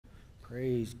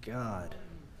Praise God.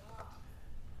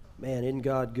 Man, isn't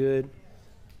God good?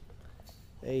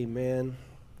 Amen.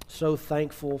 So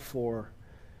thankful for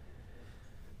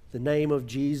the name of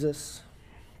Jesus.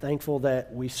 Thankful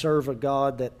that we serve a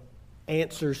God that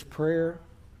answers prayer.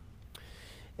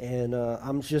 And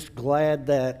I'm just glad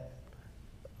that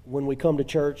when we come to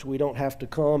church, we don't have to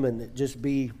come and it just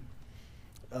be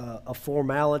a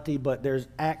formality, but there's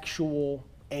actual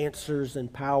answers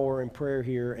and power in prayer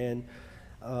here. And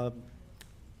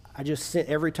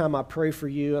every time I pray for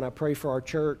you and I pray for our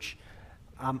church,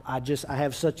 I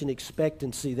have such an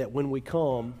expectancy that when we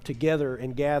come together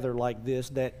and gather like this,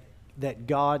 that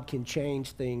God can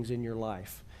change things in your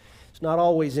life. It's not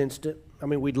always instant. I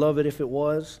mean, we'd love it if it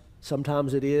was.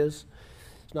 Sometimes it is.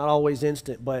 It's not always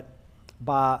instant, but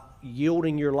by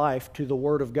yielding your life to the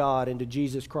Word of God and to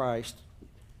Jesus Christ,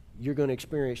 you're going to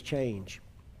experience change.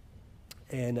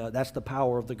 And that's the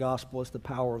power of the gospel. It's the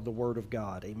power of the Word of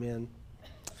God. Amen.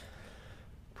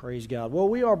 Praise God. Well,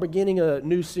 we are beginning a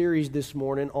new series this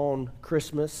morning on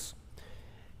Christmas.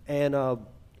 And I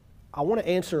want to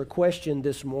answer a question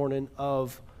this morning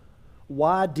of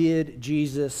why did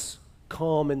Jesus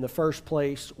come in the first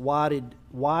place?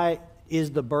 Why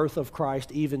is the birth of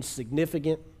Christ even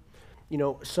significant? You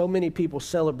know, so many people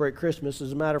celebrate Christmas.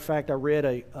 As a matter of fact, I read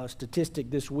a statistic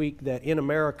this week that in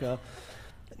America,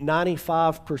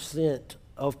 95%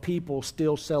 of people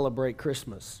still celebrate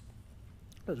Christmas.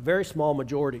 There's a very small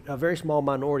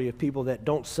minority of people that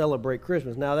don't celebrate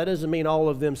Christmas. Now, that doesn't mean all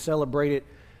of them celebrate it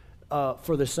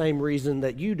for the same reason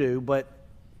that you do, but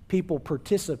people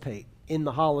participate in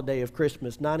the holiday of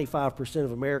Christmas. 95%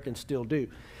 of Americans still do.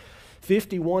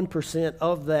 51%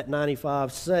 of that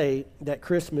 95 say that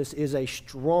Christmas is a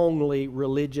strongly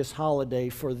religious holiday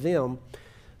for them.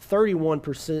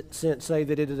 31% say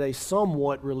that it is a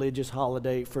somewhat religious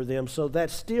holiday for them. So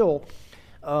that's still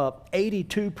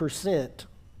 82%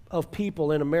 of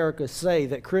people in America say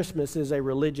that Christmas is a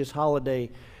religious holiday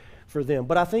for them.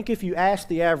 But I think if you ask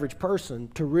the average person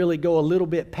to really go a little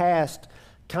bit past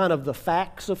kind of the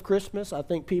facts of Christmas, I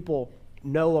think people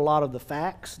know a lot of the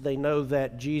facts. They know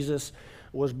that Jesus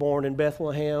was born in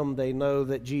Bethlehem. They know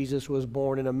that Jesus was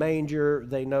born in a manger.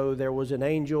 They know there was an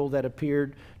angel that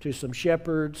appeared to some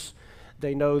shepherds.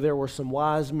 They know there were some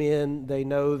wise men. They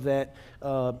know that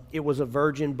it was a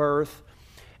virgin birth.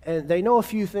 And they know a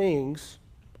few things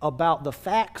about the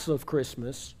facts of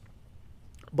Christmas,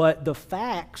 but the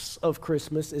facts of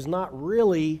Christmas is not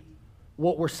really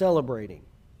what we're celebrating.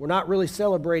 We're not really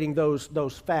celebrating those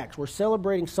facts. We're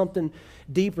celebrating something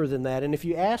deeper than that. And if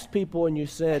you asked people and you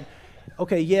said,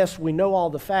 okay, yes, we know all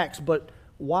the facts, but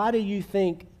why do you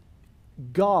think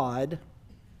God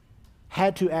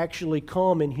had to actually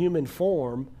come in human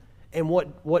form, and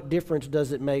what difference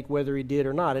does it make whether he did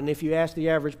or not? And if you ask the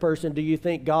average person, do you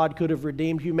think God could have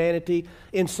redeemed humanity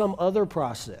in some other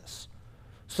process,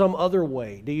 some other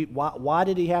way? Why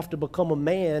did he have to become a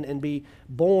man and be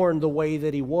born the way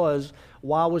that he was?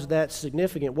 Why was that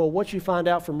significant? Well, what you find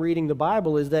out from reading the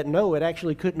Bible is that no, it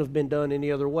actually couldn't have been done any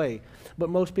other way. But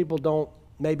most people don't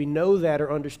maybe know that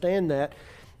or understand that.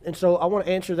 And so I want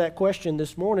to answer that question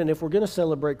this morning. If we're going to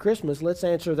celebrate Christmas, let's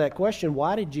answer that question.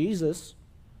 Why did Jesus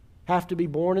have to be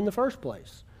born in the first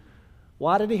place?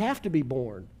 Why did he have to be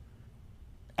born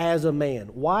as a man?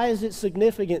 Why is it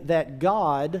significant that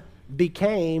God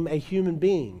became a human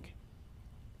being?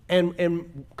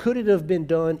 And could it have been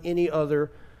done any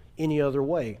other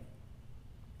way?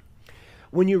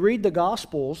 When you read the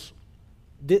Gospels,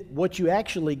 what you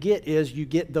actually get is you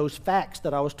get those facts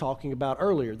that I was talking about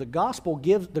earlier. The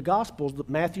Gospels,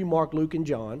 Matthew, Mark, Luke, and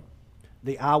John,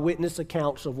 the eyewitness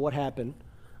accounts of what happened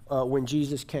when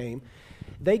Jesus came,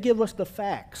 they give us the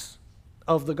facts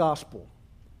of the gospel,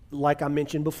 like I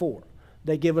mentioned before.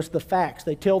 They give us the facts.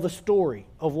 They tell the story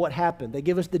of what happened. They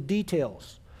give us the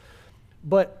details.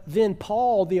 But then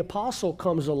Paul, the apostle,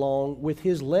 comes along with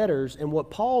his letters, and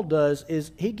what Paul does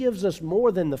is he gives us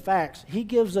more than the facts. He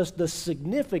gives us the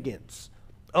significance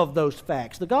of those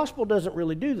facts. The gospel doesn't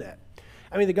really do that.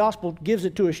 I mean, the gospel gives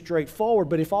it to us straightforward,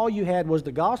 but if all you had was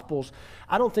the gospels,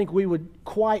 I don't think we would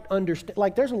quite understand.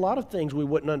 Like, there's a lot of things we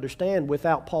wouldn't understand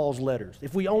without Paul's letters.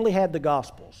 If we only had the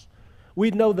gospels,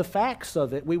 we'd know the facts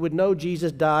of it. We would know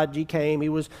Jesus died, he came, he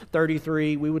was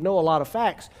 33. We would know a lot of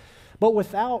facts. But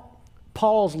without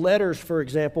Paul's letters, for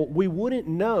example, we wouldn't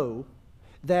know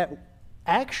that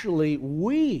actually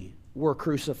we were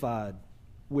crucified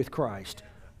with Christ.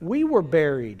 We were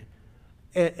buried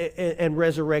and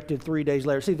resurrected 3 days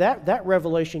later. See, that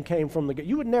revelation came from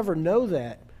you would never know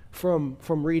that from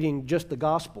reading just the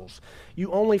Gospels.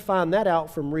 You only find that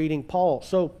out from reading Paul.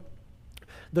 So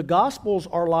the Gospels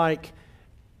are like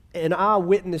an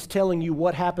eyewitness telling you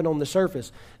what happened on the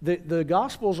surface. The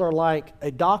Gospels are like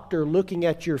a doctor looking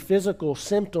at your physical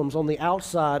symptoms on the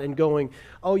outside and going,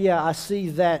 oh yeah, I see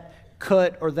that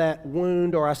cut or that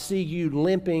wound, or I see you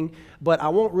limping, but I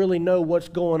won't really know what's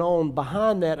going on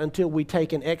behind that until we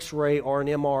take an x-ray or an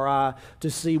MRI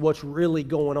to see what's really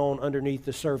going on underneath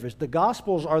the surface. The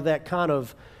Gospels are that kind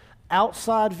of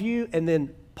outside view, and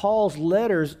then Paul's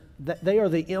letters, they are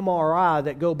the MRI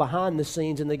that go behind the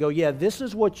scenes, and they go, yeah, this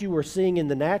is what you were seeing in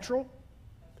the natural.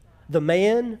 The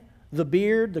man, the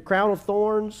beard, the crown of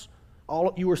thorns,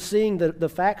 you were seeing the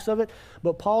facts of it.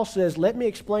 But Paul says, let me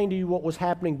explain to you what was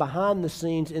happening behind the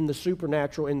scenes in the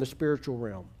supernatural, in the spiritual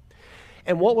realm.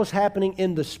 And what was happening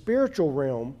in the spiritual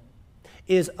realm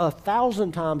is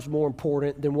 1,000 times more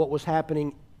important than what was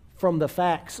happening from the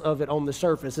facts of it on the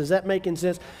surface. Is that making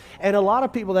sense? And a lot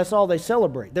of people, that's all they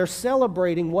celebrate. They're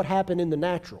celebrating what happened in the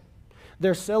natural.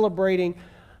 They're celebrating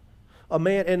a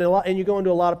man, and you go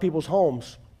into a lot of people's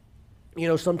homes. You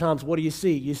know, sometimes what do you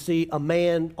see? You see a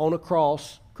man on a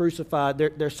cross, crucified.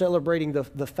 They're celebrating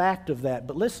the fact of that.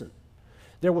 But listen,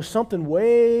 there was something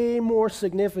way more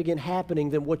significant happening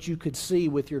than what you could see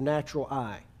with your natural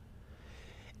eye.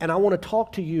 And I want to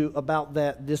talk to you about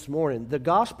that this morning. The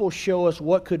Gospels show us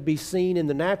what could be seen in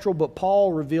the natural, but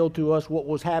Paul revealed to us what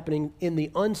was happening in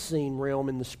the unseen realm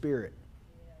in the Spirit.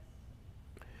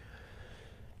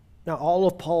 Now, all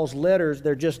of Paul's letters,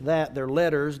 they're just that. They're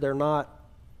letters. They're not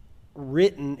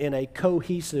written in a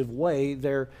cohesive way.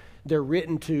 They're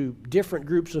written to different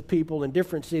groups of people in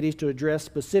different cities to address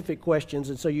specific questions,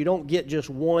 and so you don't get just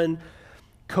one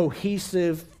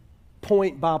cohesive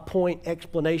point-by-point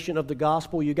explanation of the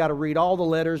gospel. You got to read all the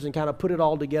letters and kind of put it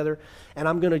all together, and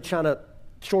I'm going to try to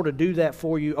sort of do that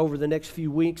for you over the next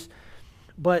few weeks.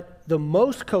 But the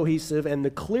most cohesive and the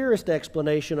clearest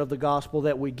explanation of the gospel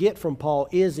that we get from Paul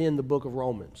is in the book of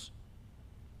Romans.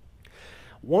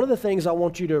 One of the things I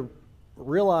want you to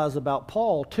realize about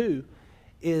Paul, too,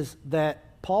 is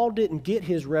that Paul didn't get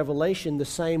his revelation the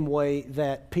same way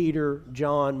that Peter,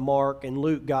 John, Mark, and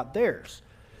Luke got theirs.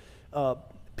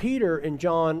 Peter and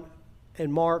John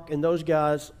and Mark and those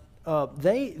guys,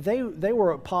 they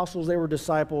were apostles, they were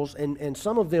disciples, and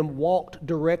some of them walked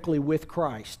directly with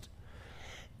Christ.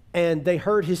 And they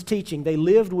heard his teaching. They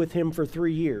lived with him for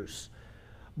 3 years.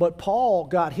 But Paul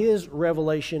got his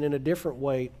revelation in a different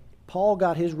way. Paul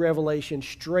got his revelation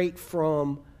straight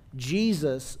from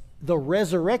Jesus, the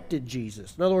resurrected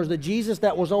Jesus. In other words, the Jesus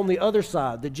that was on the other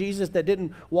side, the Jesus that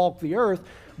didn't walk the earth,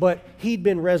 but he'd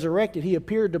been resurrected. He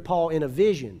appeared to Paul in a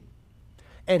vision,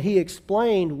 and he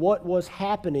explained what was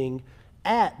happening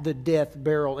at the death,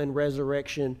 burial, and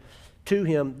resurrection to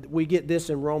him. We get this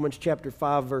in Romans chapter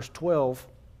 5, verse 12.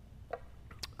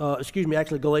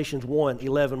 Galatians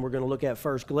 1:11 we're going to look at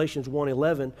first. Galatians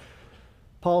 1:11.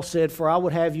 Paul said, "For I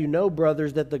would have you know,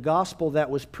 brothers, that the gospel that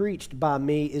was preached by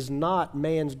me is not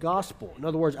man's gospel." In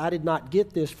other words, I did not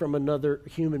get this from another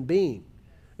human being.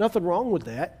 Nothing wrong with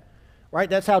that, right?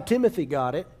 That's how Timothy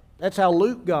got it. That's how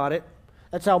Luke got it.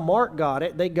 That's how Mark got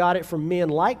it. They got it from men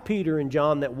like Peter and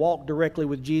John that walked directly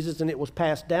with Jesus, and it was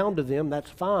passed down to them.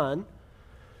 That's fine.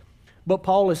 But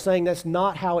Paul is saying that's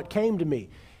not how it came to me.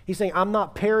 He's saying, I'm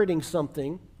not parroting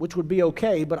something, which would be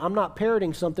okay, but I'm not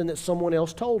parroting something that someone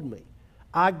else told me.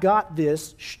 I got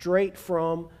this straight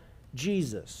from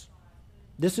Jesus.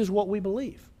 This is what we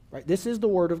believe, right? This is the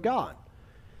Word of God.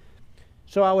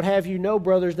 "So I would have you know,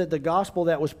 brothers, that the gospel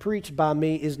that was preached by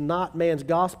me is not man's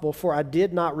gospel, for I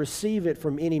did not receive it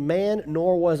from any man,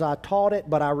 nor was I taught it,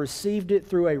 but I received it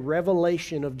through a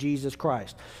revelation of Jesus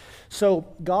Christ." So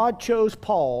God chose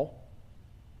Paul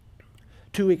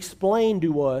to explain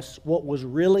to us what was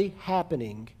really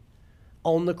happening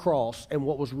on the cross and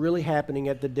what was really happening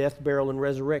at the death, burial, and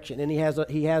resurrection. And he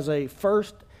has a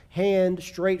first-hand,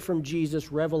 straight from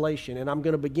Jesus revelation. And I'm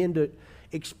going to begin to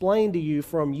explain to you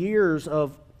from years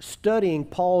of studying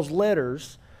Paul's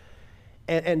letters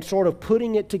and sort of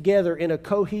putting it together in a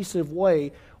cohesive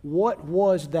way, what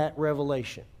was that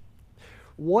revelation?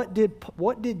 What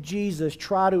did Jesus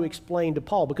try to explain to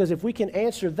Paul? Because if we can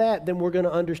answer that, then we're going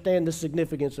to understand the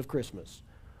significance of Christmas.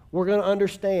 We're going to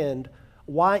understand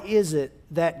why is it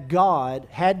that God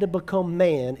had to become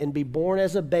man and be born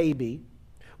as a baby.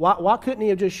 Why couldn't he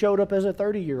have just showed up as a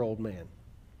 30-year-old man?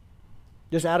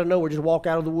 Just out of nowhere, just walk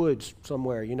out of the woods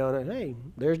somewhere, you know, and, hey,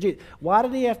 there's Jesus. Why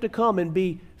did he have to come and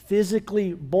be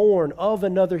physically born of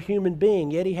another human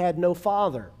being, yet he had no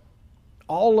father?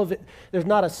 All of it, there's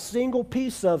not a single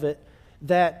piece of it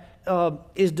that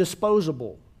is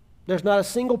disposable. There's not a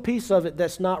single piece of it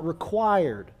that's not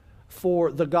required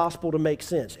for the gospel to make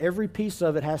sense. Every piece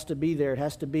of it has to be there. It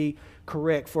has to be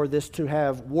correct for this to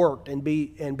have worked and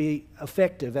be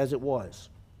effective as it was.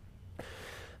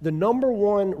 The number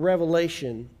one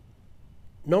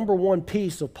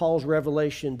piece of Paul's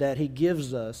revelation that he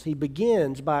gives us, he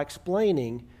begins by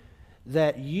explaining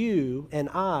that you and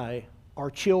I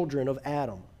are children of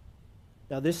Adam.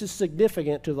 Now, this is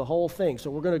significant to the whole thing,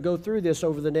 so we're going to go through this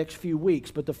over the next few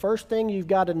weeks. But the first thing you've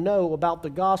got to know about the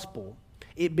gospel,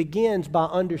 it begins by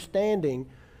understanding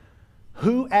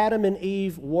who Adam and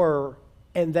Eve were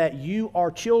and that you are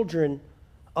children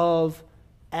of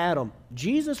Adam.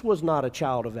 Jesus was not a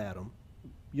child of Adam.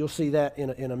 You'll see that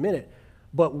in a minute.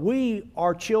 But we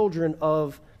are children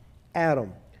of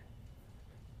Adam.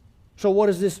 So what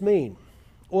does this mean?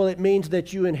 Well, it means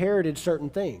that you inherited certain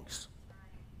things.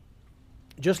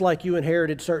 Just like you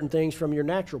inherited certain things from your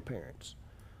natural parents.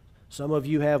 Some of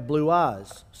you have blue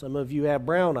eyes. Some of you have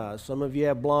brown eyes. Some of you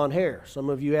have blonde hair. Some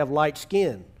of you have light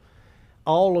skin.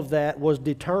 All of that was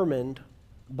determined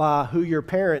by who your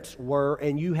parents were,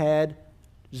 and you had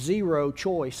zero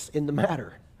choice in the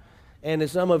matter. And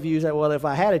some of you say, well, if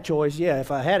I had a choice,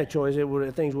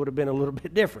 things would have been a little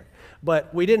bit different.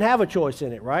 But we didn't have a choice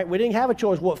in it, right? We didn't have a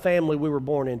choice what family we were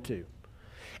born into.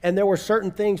 And there were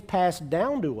certain things passed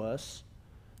down to us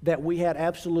that we had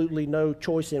absolutely no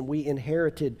choice in. We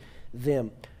inherited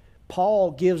them.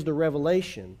 Paul gives the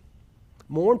revelation,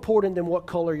 more important than what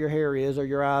color your hair is or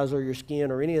your eyes or your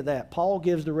skin or any of that. Paul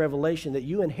gives the revelation that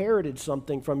you inherited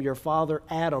something from your father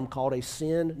Adam called a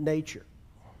sin nature.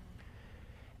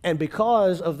 And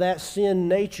because of that sin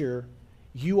nature,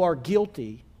 you are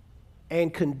guilty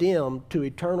and condemned to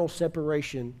eternal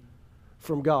separation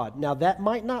from God. Now, that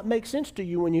might not make sense to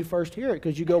you when you first hear it,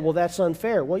 because you go, well, that's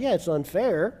unfair. Well, yeah, it's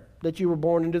unfair that you were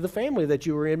born into the family that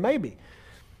you were in, maybe.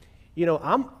 You know,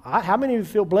 how many of you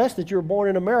feel blessed that you were born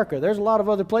in America? There's a lot of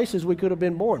other places we could have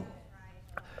been born.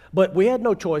 But we had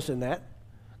no choice in that.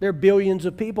 There are billions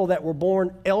of people that were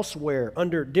born elsewhere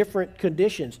under different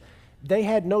conditions. They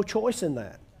had no choice in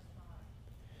that.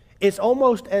 It's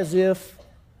almost as if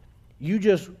you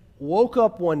just woke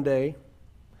up one day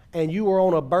and you were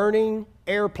on a burning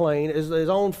airplane, is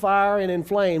on fire and in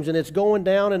flames, and it's going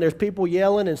down, and there's people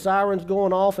yelling and sirens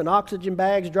going off and oxygen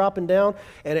bags dropping down,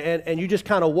 and you just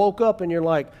kind of woke up and you're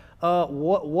like,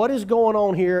 what is going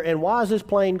on here, and why is this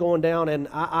plane going down, and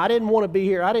I didn't want to be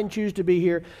here, I didn't choose to be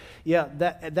here. Yeah,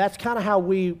 that's kind of how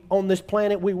we, on this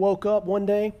planet, we woke up one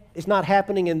day. It's not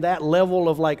happening in that level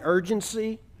of like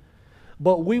urgency,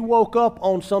 but we woke up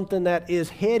on something that is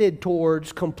headed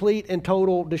towards complete and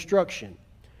total destruction.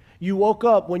 You woke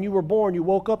up, when you were born, you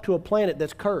woke up to a planet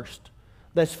that's cursed,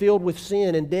 that's filled with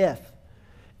sin and death,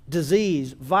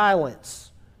 disease,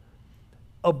 violence,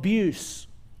 abuse,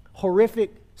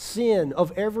 horrific sin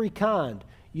of every kind.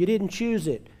 You didn't choose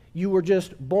it. You were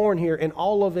just born here, and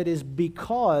all of it is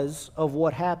because of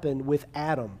what happened with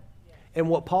Adam. And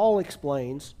what Paul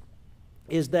explains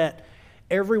is that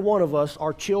every one of us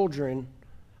are children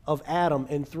of Adam,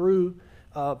 and through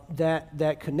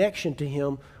that connection to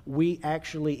him, we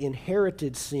actually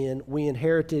inherited sin, we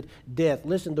inherited death.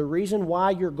 Listen, the reason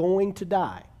why you're going to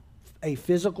die, a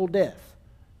physical death,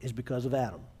 is because of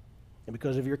Adam and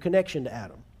because of your connection to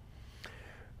Adam.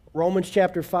 Romans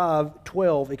chapter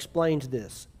 5:12 explains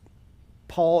this.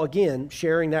 Paul, again,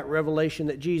 sharing that revelation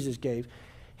that Jesus gave.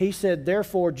 He said,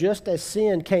 therefore, just as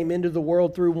sin came into the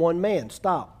world through one man.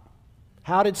 Stop.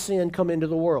 How did sin come into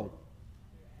the world?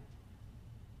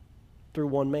 Through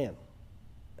one man,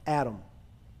 Adam.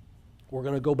 We're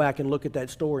going to go back and look at that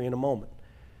story in a moment.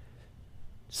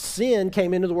 Sin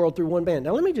came into the world through one man.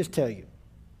 Now, let me just tell you,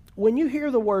 when you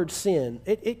hear the word sin,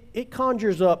 it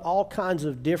conjures up all kinds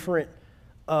of different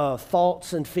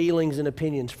thoughts and feelings and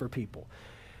opinions for people.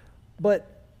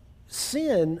 But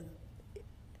sin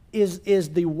is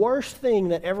the worst thing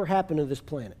that ever happened to this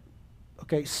planet.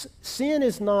 Okay, sin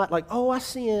is not like, oh, I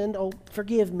sinned, oh,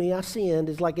 forgive me, I sinned.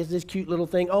 It's like, it's this cute little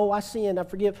thing, oh, I sinned,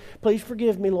 please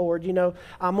forgive me, Lord,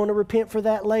 I'm going to repent for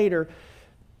that later.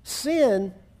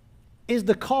 Sin is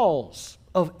the cause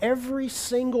of every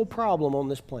single problem on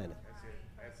this planet.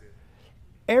 That's it.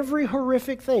 Every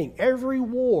horrific thing, every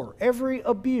war, every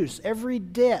abuse, every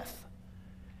death,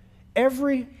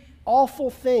 every awful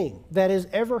thing that has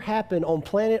ever happened on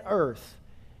planet Earth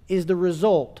is the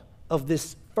result of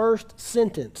this first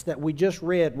sentence that we just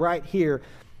read right here.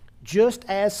 Just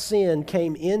as sin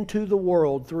came into the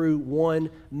world through one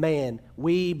man,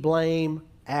 we blame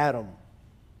Adam.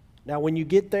 Now, when you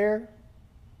get there,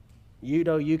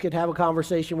 you could have a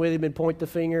conversation with him and point the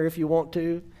finger if you want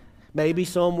to. Maybe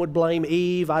some would blame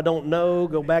Eve. I don't know.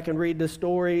 Go back and read the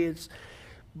story.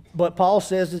 But Paul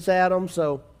says it's Adam,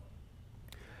 so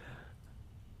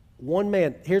One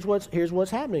man. Here's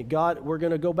what's happening. God, we're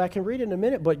going to go back and read it in a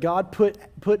minute, but God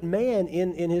put man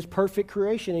in his perfect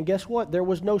creation, and guess what? There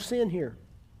was no sin here.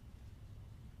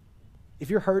 If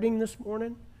you're hurting this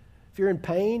morning, if you're in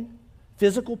pain,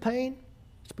 physical pain,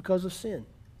 it's because of sin.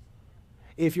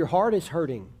 If your heart is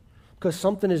hurting because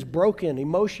something is broken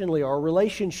emotionally or a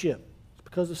relationship, it's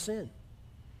because of sin.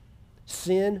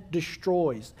 Sin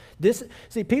destroys.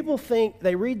 See, people think,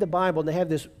 they read the Bible and they have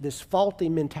this faulty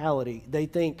mentality. They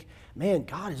think, man,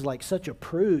 God is like such a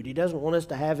prude. He doesn't want us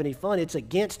to have any fun. It's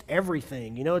against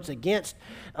everything. You know, it's against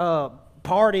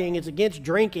partying. It's against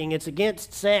drinking. It's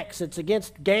against sex. It's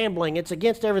against gambling. It's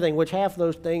against everything, which half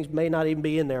those things may not even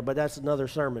be in there, but that's another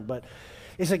sermon. But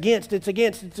it's against.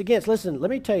 Listen, let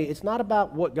me tell you, it's not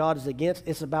about what God is against.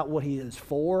 It's about what He is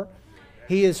for.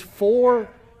 He is for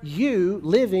you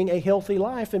living a healthy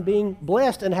life and being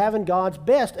blessed and having God's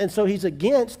best. And so He's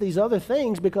against these other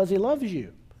things because He loves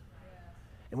you.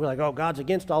 And we're like, oh, God's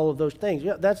against all of those things.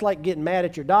 Yeah, that's like getting mad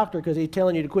at your doctor because he's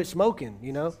telling you to quit smoking,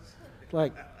 you know.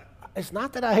 Like, it's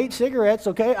not that I hate cigarettes,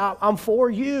 okay? I'm for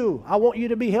you. I want you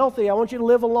to be healthy. I want you to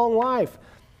live a long life.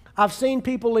 I've seen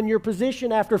people in your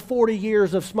position after 40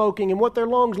 years of smoking and what their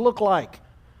lungs look like.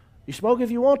 You smoke if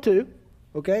you want to,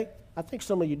 okay? I think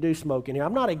some of you do smoke in here.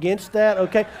 I'm not against that,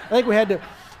 okay? I think we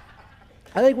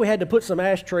had to put some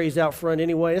ashtrays out front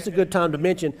anyway. It's a good time to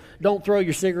mention, don't throw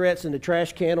your cigarettes in the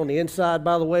trash can on the inside,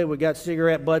 by the way. We got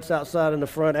cigarette butts outside in the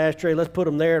front ashtray. Let's put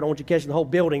them there. I don't want you catching the whole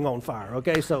building on fire,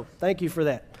 okay? So thank you for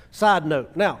that. Side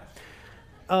note. Now,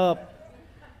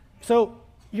 so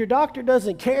your doctor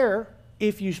doesn't care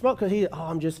if you smoke because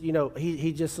I'm just, you know,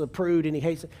 he's just a prude and he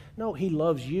hates it. No, he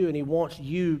loves you and he wants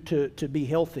you to be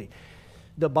healthy.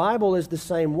 The Bible is the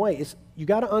same way. You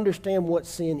got to understand what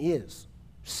sin is.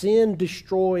 Sin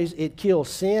destroys, it kills.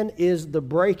 Sin is the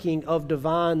breaking of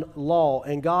divine law,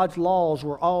 and God's laws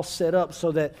were all set up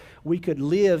so that we could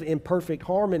live in perfect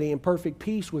harmony and perfect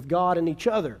peace with God and each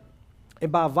other.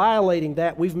 And by violating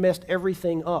that, we've messed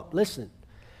everything up. Listen,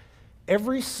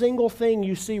 every single thing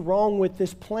you see wrong with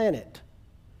this planet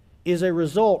is a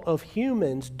result of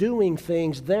humans doing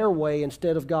things their way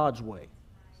instead of God's way.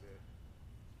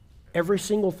 Every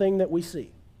single thing that we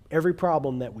see, every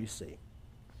problem that we see.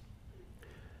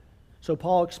 So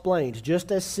Paul explains,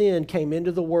 just as sin came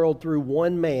into the world through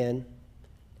one man,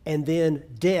 and then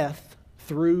death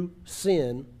through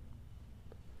sin,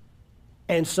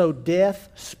 and so death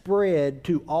spread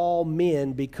to all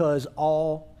men because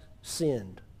all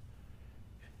sinned.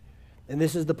 And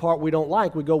this is the part we don't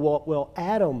like. We go, well,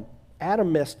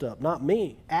 Adam messed up, not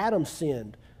me. Adam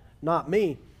sinned, not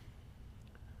me.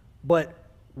 But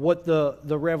what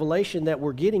the revelation that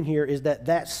we're getting here is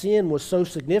that sin was so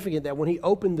significant that when he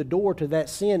opened the door to that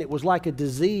sin, it was like a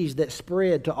disease that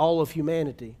spread to all of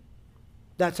humanity.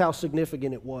 That's how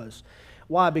significant it was.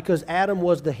 Why? Because Adam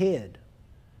was the head.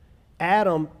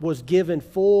 Adam was given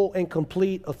full and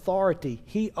complete authority.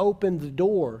 He opened the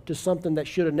door to something that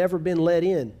should have never been let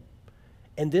in.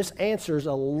 And this answers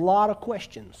a lot of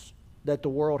questions that the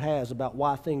world has about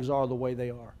why things are the way they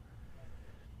are.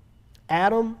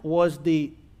 Adam was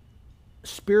the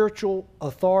spiritual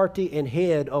authority and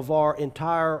head of our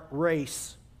entire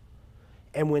race.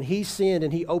 And when he sinned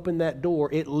and he opened that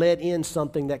door, it let in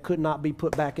something that could not be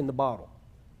put back in the bottle.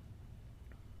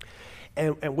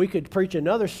 And we could preach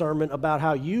another sermon about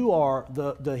how you are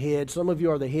the head. Some of you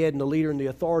are the head and the leader and the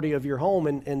authority of your home,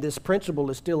 and this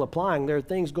principle is still applying. There are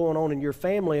things going on in your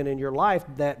family and in your life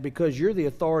that because you're the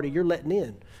authority, you're letting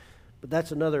in. But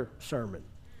that's another sermon.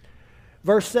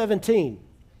 Verse 17.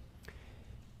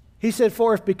 He said,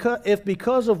 for if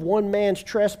because of one man's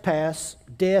trespass,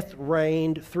 death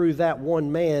reigned through that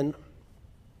one man,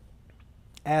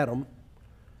 Adam,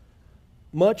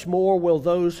 much more will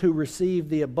those who receive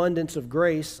the abundance of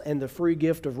grace and the free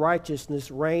gift of righteousness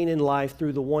reign in life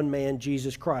through the one man,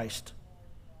 Jesus Christ.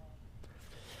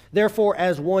 Therefore,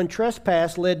 as one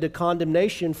trespass led to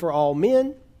condemnation for all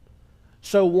men,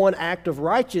 so one act of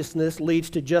righteousness leads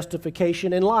to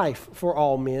justification and life for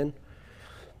all men.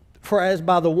 For as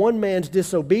by the one man's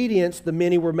disobedience the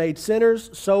many were made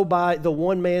sinners, so by the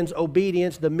one man's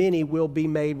obedience the many will be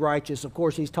made righteous. Of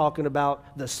course, he's talking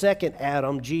about the second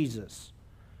Adam, Jesus.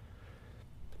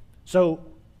 So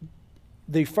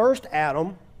the first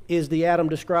Adam is the Adam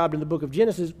described in the book of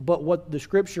Genesis, but what the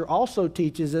Scripture also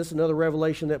teaches us, another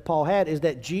revelation that Paul had, is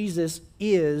that Jesus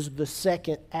is the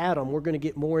second Adam. We're going to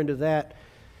get more into that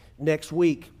next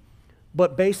week.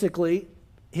 But basically,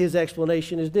 his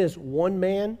explanation is this: one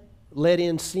man let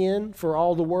in sin for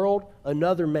all the world,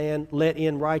 another man let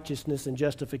in righteousness and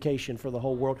justification for the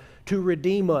whole world to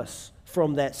redeem us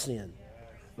from that sin.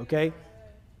 Okay?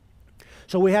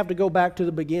 So we have to go back to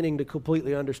the beginning to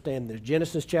completely understand this.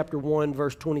 Genesis chapter 1,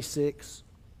 verse 26.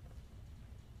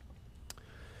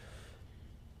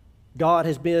 God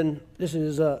has been, this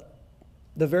is the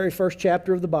very first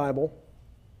chapter of the Bible.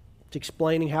 It's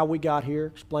explaining how we got here,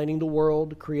 explaining the world,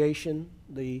 the creation,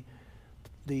 the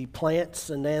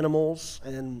plants and animals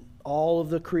and all of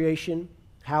the creation,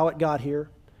 how it got here.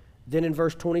 Then in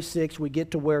verse 26, we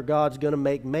get to where God's going to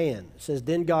make man. It says,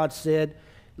 then God said,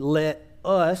 let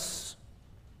us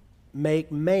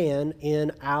make man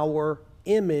in our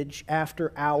image,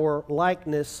 after our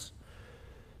likeness.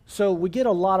 So we get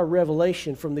a lot of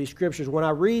revelation from these scriptures. When I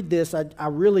read this, I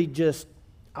really just,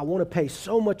 I want to pay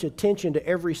so much attention to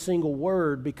every single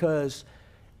word, because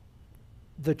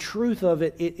the truth of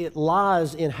it, it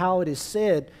lies in how it is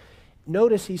said.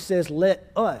 Notice he says,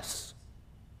 let us.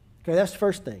 Okay, that's the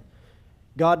first thing.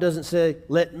 God doesn't say,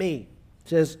 let me. He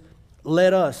says,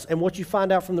 let us. And what you find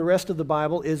out from the rest of the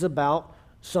Bible is about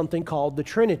something called the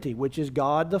Trinity, which is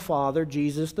God the Father,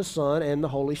 Jesus the Son, and the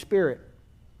Holy Spirit.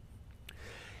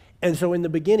 And so in the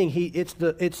beginning, it's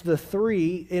the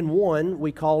three in one,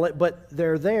 we call it, but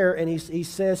they're there, and he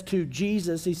says to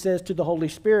Jesus, he says to the Holy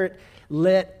Spirit,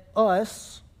 let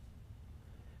us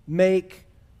make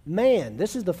man.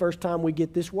 This is the first time we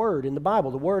get this word in the Bible.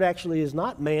 The word actually is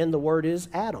not man, the word is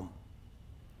Adam.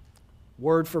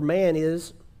 Word for man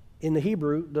is, in the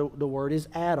Hebrew, the word is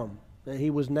Adam, that he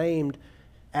was named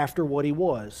after what he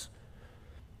was.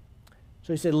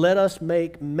 So he said, let us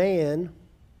make man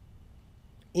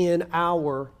in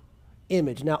our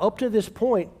image. Now, up to this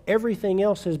point, everything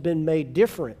else has been made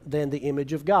different than the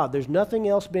image of God. There's nothing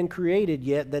else been created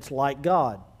yet that's like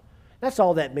God. That's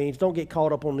all that means. Don't get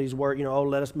caught up on these words, oh,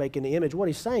 let us make in the image. What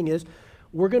he's saying is,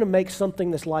 we're going to make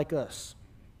something that's like us.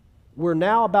 We're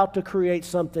now about to create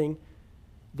something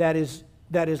that is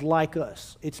like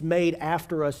us. It's made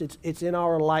after us. It's in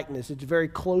our likeness. It's very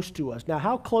close to us. Now,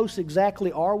 how close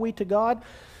exactly are we to God?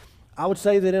 I would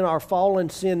say that in our fallen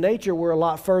sin nature, we're a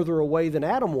lot further away than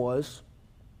Adam was.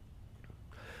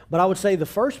 But I would say the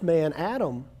first man,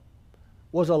 Adam,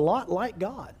 was a lot like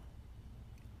God.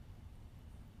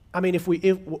 I mean, if we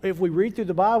read through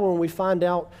the Bible and we find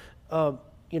out,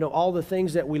 all the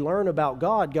things that we learn about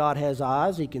God, God has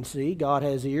eyes, he can see. God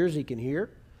has ears, he can hear.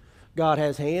 God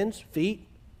has hands, feet.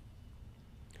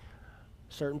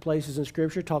 Certain places in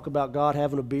Scripture talk about God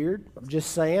having a beard. I'm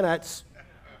just saying,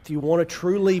 if you want to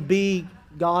truly be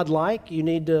God-like, you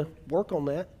need to work on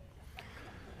that.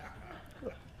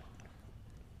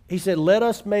 He said, let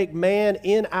us make man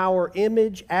in our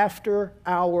image, after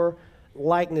our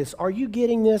likeness. Are you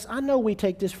getting this? I know we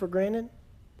take this for granted.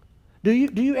 Do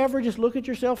you ever just look at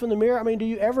yourself in the mirror? I mean, do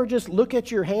you ever just look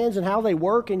at your hands and how they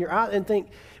work and your eyes and think,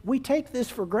 we take this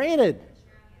for granted?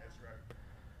 That's right.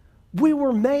 We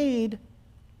were made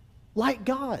like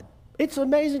God. It's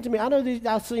amazing to me. I know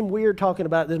I seem weird talking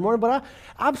about it this morning, but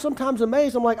I'm sometimes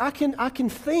amazed. I'm like, I can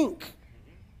think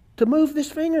to move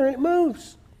this finger and it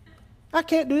moves. I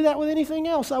can't do that with anything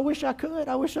else. I wish I could.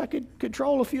 I wish I could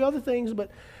control a few other things, but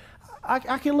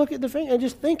I can look at the finger and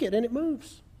just think it and it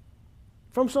moves.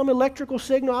 From some electrical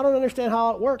signal, I don't understand how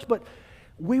it works, but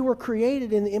we were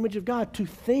created in the image of God to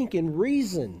think and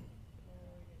reason.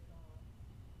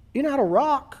 You're not a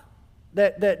rock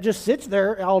that just sits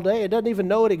there all day. It doesn't even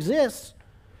know it exists.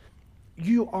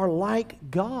 You are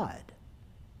like God.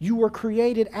 You were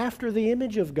created after the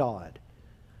image of God.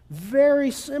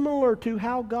 Very similar to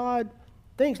how God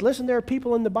thinks. Listen, there are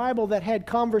people in the Bible that had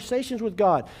conversations with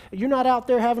God. You're not out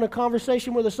there having a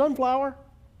conversation with a sunflower,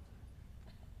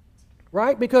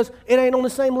 right? Because it ain't on the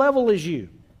same level as you.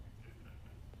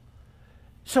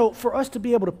 So for us to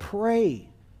be able to pray,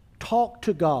 talk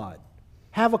to God,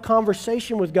 have a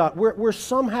conversation with God, we're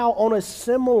somehow on a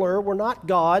similar, we're not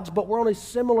gods, but we're on a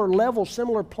similar level,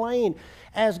 similar plane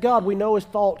as God. We know his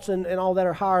thoughts and all that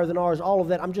are higher than ours, all of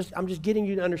that. I'm just getting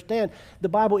you to understand. The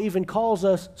Bible even calls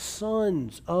us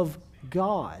sons of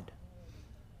God.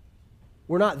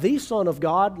 We're not the son of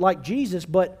God like Jesus,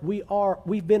 but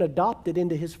we've been adopted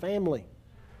into his family.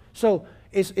 So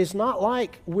it's not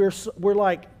like we're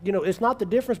like, it's not the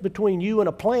difference between you and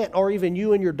a plant or even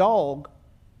you and your dog.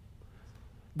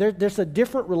 There's a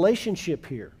different relationship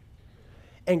here.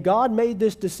 And God made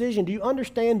this decision. Do you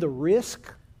understand the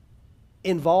risk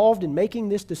involved in making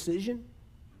this decision?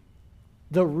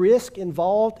 The risk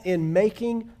involved in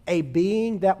making a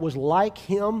being that was like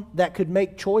him, that could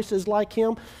make choices like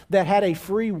him, that had a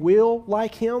free will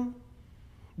like him,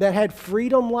 that had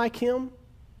freedom like him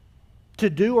to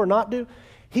do or not do.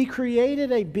 He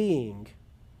created a being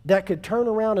that could turn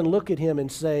around and look at him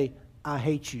and say, I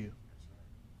hate you,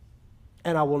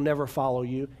 and I will never follow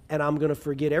you, and I'm going to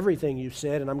forget everything you've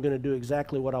said, and I'm going to do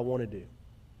exactly what I want to do.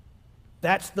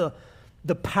 That's the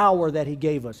power that he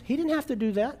gave us. He didn't have to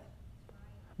do that.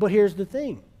 But here's the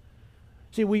thing.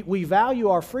 See, we value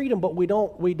our freedom, but we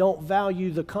don't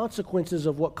value the consequences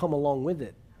of what come along with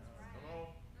it.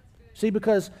 See,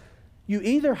 because you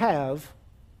either have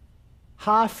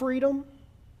high freedom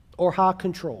or high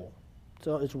control.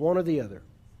 So it's one or the other.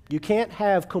 You can't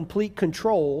have complete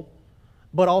control,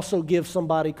 but also give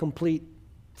somebody complete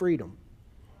freedom.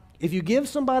 If you give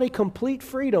somebody complete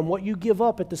freedom, what you give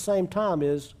up at the same time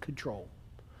is control.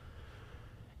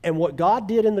 And what God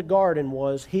did in the garden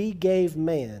was he gave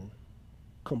man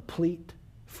complete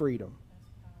freedom.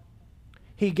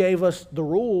 He gave us the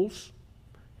rules.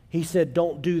 He said,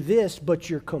 don't do this, but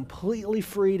you're completely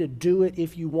free to do it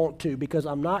if you want to, because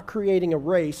I'm not creating a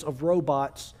race of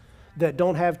robots that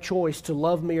don't have choice to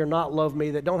love me or not love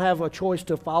me, that don't have a choice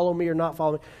to follow me or not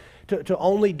follow me, to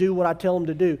only do what I tell them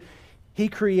to do. He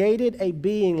created a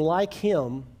being like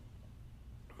him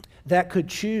that could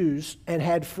choose and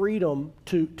had freedom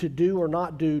to do or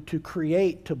not do, to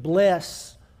create, to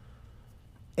bless.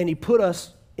 And he put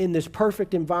us in this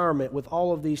perfect environment with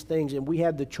all of these things, and we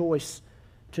had the choice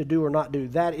to do or not do.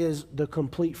 That is the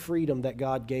complete freedom that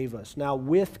God gave us. Now,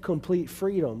 with complete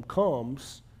freedom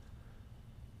comes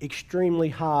extremely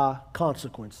high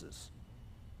consequences.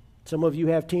 Some of you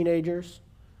have teenagers,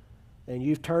 and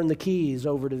you've turned the keys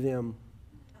over to them,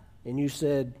 and you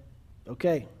said,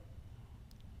 okay,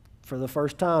 for the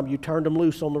first time, you turned them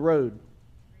loose on the road.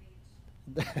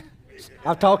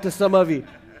 I've talked to some of you,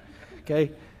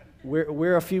 okay?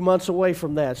 We're a few months away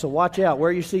from that, so watch out.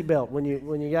 Wear your seatbelt when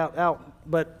you out.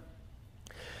 But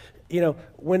you know,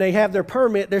 when they have their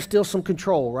permit, there's still some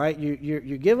control, right? You're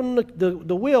giving them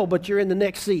the wheel, but you're in the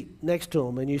next seat next to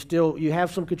them, and you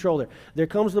have some control there. There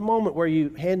comes the moment where you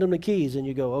hand them the keys, and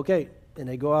you go, okay, and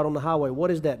they go out on the highway. What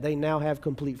is that? They now have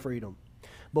complete freedom.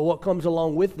 But what comes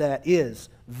along with that is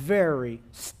very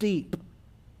steep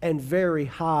and very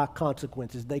high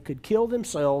consequences. They could kill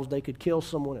themselves. They could kill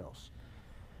someone else.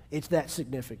 It's that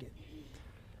significant.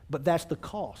 But that's the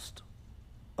cost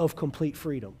of complete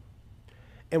freedom.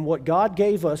 And what God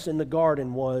gave us in the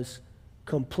garden was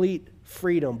complete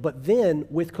freedom. But then,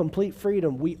 with complete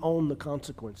freedom, we own the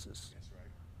consequences. That's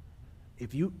right.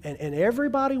 If you and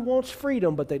everybody wants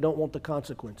freedom, but they don't want the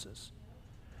consequences.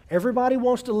 Everybody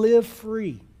wants to live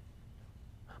free,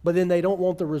 but then they don't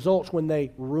want the results when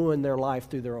they ruin their life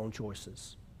through their own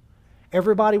choices.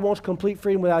 Everybody wants complete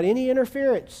freedom without any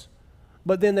interference,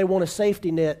 but then they want a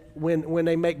safety net when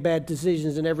they make bad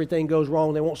decisions and everything goes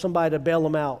wrong. They want somebody to bail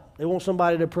them out. They want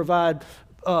somebody to provide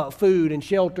food and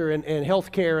shelter and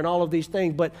health care and all of these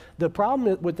things. But the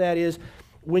problem with that is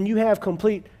when you have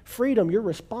complete freedom, you're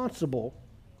responsible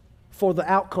for the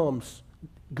outcomes,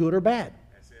 good or bad.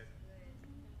 That's it.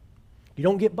 You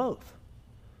don't get both.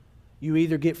 You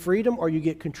either get freedom or you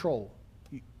get control.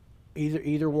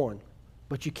 Either one.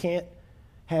 But you can't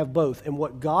have both. And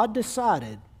what God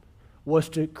decided was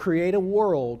to create a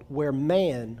world where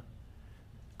man,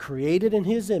 created in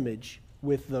his image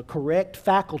with the correct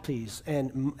faculties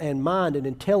and mind and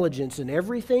intelligence and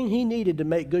everything he needed to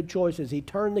make good choices, he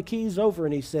turned the keys over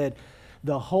and he said,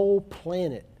 the whole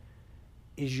planet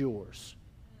is yours.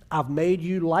 I've made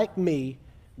you like me.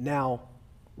 Now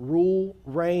rule,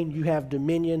 reign, you have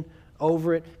dominion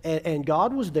over it. And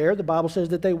God was there. The Bible says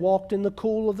that they walked in the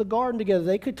cool of the garden together.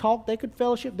 They could talk, they could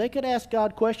fellowship, they could ask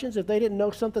God questions. If they didn't know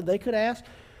something, they could ask.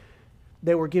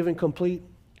 They were given complete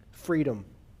freedom.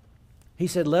 He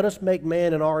said, let us make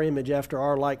man in our image after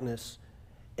our likeness,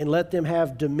 and let them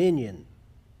have dominion.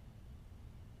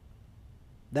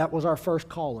 That was our first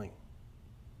calling.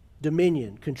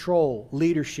 Dominion, control,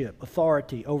 leadership,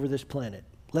 authority over this planet.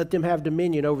 Let them have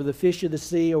dominion over the fish of the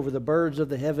sea, over the birds of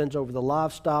the heavens, over the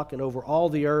livestock, and over all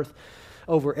the earth,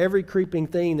 over every creeping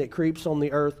thing that creeps on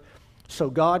the earth. So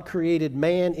God created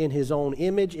man in his own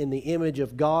image. In the image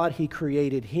of God, he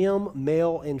created him,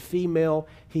 male and female,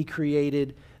 he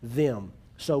created them.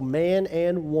 So man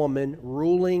and woman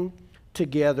ruling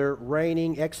together,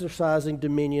 reigning, exercising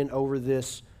dominion over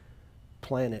this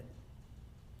planet.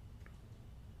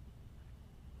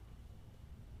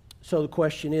 So the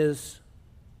question is,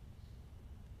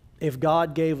 if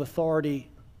God gave authority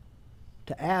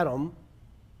to Adam,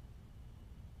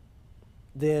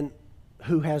 then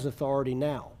who has authority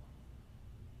now?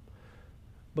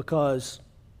 Because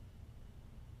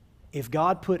if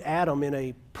God put Adam in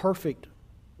a perfect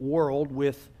world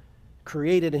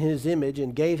created in his image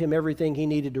and gave him everything he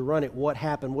needed to run it, what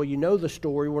happened? Well, you know the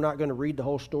story. We're not going to read the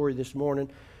whole story this morning.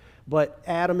 But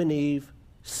Adam and Eve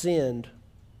sinned.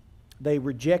 They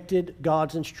rejected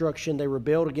God's instruction. They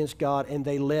rebelled against God, and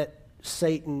they let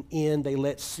Satan in. They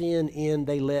let sin in.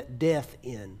 They let death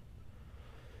in.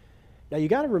 Now you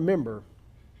got to remember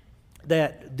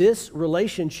that this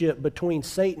relationship between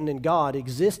Satan and God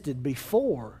existed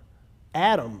before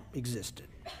Adam existed.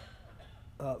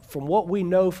 From what we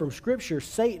know from Scripture,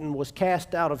 Satan was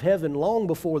cast out of heaven long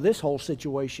before this whole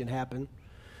situation happened.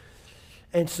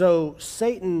 And so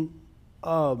Satan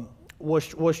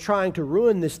was trying to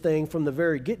ruin this thing from the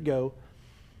very get-go.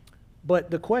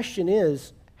 But the question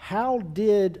is, how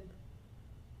did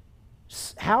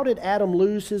Adam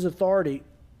lose his authority?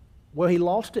 Well, he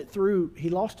lost it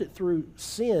through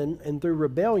sin and through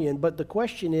rebellion. But the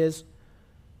question is,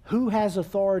 who has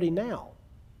authority now?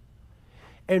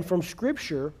 And from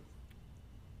Scripture,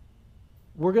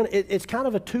 it's kind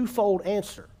of a twofold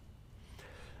answer.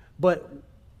 But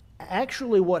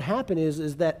actually what happened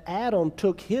is that Adam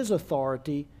took his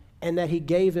authority and that he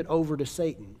gave it over to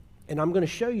Satan. And I'm going to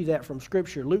show you that from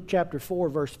Scripture. Luke chapter 4,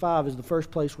 verse 5 is the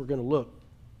first place we're going to look.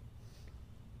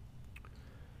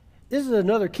 This is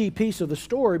another key piece of the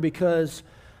story because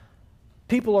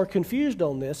people are confused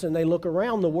on this and they look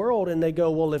around the world and they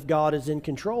go, well, if God is in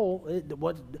control,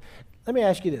 let me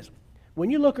ask you this. When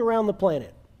you look around the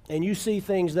planet and you see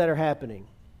things that are happening,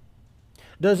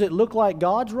 does it look like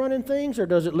God's running things or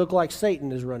does it look like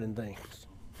Satan is running things?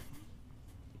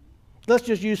 Let's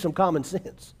just use some common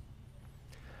sense.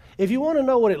 If you want to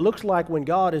know what it looks like when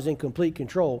God is in complete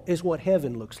control, it's what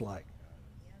heaven looks like.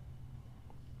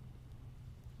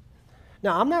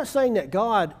 Now, I'm not saying that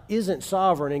God isn't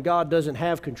sovereign and God doesn't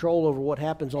have control over what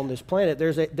happens on this planet.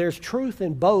 There's truth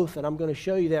in both, and I'm going to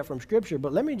show you that from Scripture.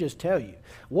 But let me just tell you,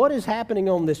 what is happening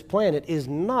on this planet is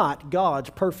not God's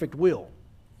perfect will.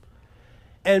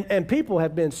 And people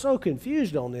have been so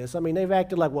confused on this. I mean, they've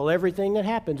acted like, well, everything that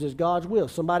happens is God's will.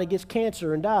 Somebody gets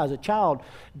cancer and dies. A child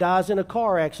dies in a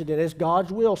car accident. It's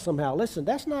God's will somehow. Listen,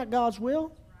 that's not God's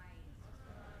will.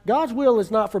 God's will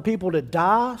is not for people to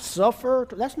die, suffer.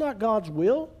 That's not God's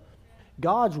will.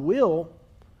 God's will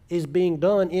is being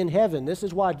done in heaven. This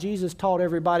is why Jesus taught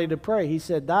everybody to pray. He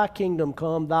said, thy kingdom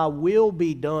come, thy will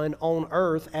be done on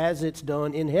earth as it's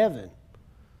done in heaven.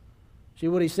 See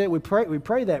what he said? We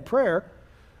pray that prayer,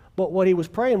 but what he was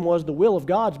praying was the will of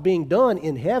God's being done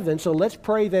in heaven, so let's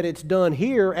pray that it's done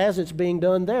here as it's being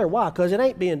done there. Why? Because it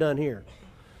ain't being done here.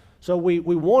 So we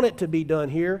want it to be done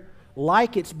here,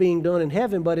 like it's being done in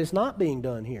heaven, but it's not being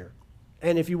done here.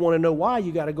 And if you want to know why,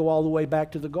 you got to go all the way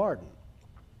back to the garden.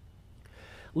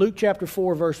 Luke chapter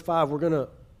 4, verse 5, we're going to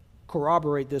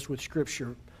corroborate this with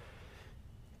Scripture.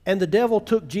 And the devil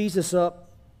took Jesus up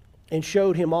and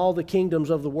showed him all the kingdoms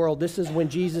of the world. This is when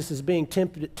Jesus is being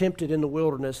tempted in the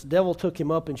wilderness. The devil took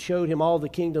him up and showed him all the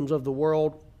kingdoms of the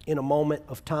world in a moment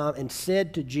of time and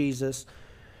said to Jesus,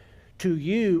 to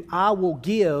you I will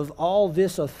give all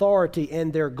this authority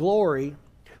and their glory,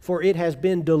 for it has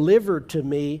been delivered to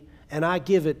me, and I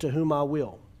give it to whom I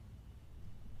will.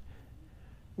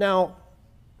 Now,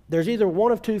 there's either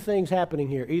one of two things happening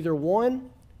here. Either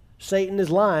one, Satan is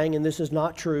lying, and this is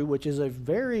not true, which is a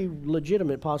very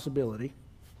legitimate possibility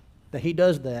that he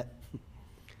does that.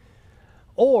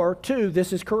 Or two,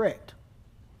 this is correct.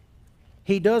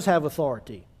 He does have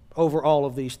authority over all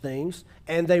of these things,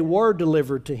 and they were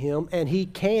delivered to him, and he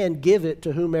can give it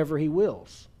to whomever he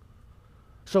wills.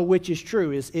 So which is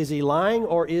true? Is he lying,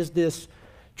 or is this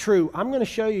true? I'm going to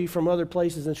show you from other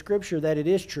places in Scripture that it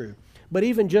is true. But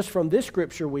even just from this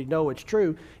Scripture, we know it's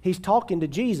true. He's talking to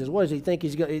Jesus. What does he think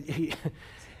he's going to...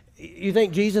 You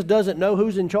think Jesus doesn't know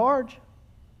who's in charge?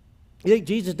 You think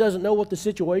Jesus doesn't know what the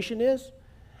situation is?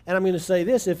 And I'm going to say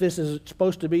this, if this is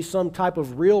supposed to be some type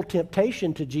of real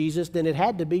temptation to Jesus, then it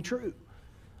had to be true.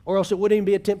 Or else it wouldn't even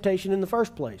be a temptation in the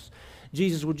first place.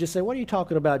 Jesus would just say, what are you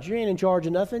talking about? You ain't in charge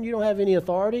of nothing. You don't have any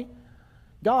authority.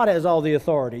 God has all the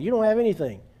authority. You don't have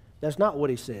anything. That's not what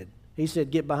he said. He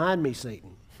said, get behind me,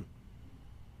 Satan.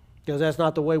 Because that's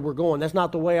not the way we're going. That's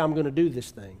not the way I'm going to do this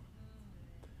thing.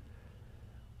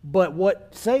 But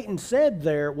what Satan said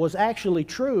there was actually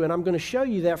true, and I'm going to show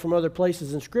you that from other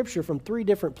places in Scripture. From 3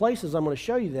 different places I'm going to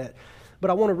show you that. But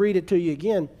I want to read it to you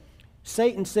again.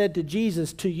 Satan said to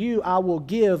Jesus, to you I will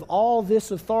give all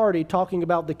this authority, talking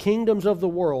about the kingdoms of the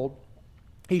world.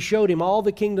 He showed him all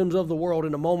the kingdoms of the world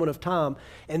in a moment of time.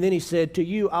 And then he said, to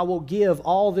you I will give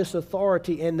all this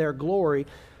authority and their glory,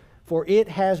 for it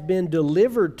has been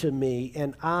delivered to me,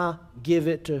 and I give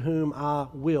it to whom I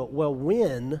will. Well,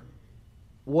 when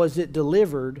was it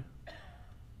delivered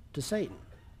to Satan?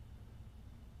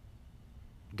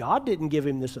 God didn't give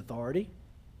him this authority.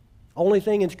 Only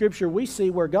thing in Scripture we see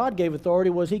where God gave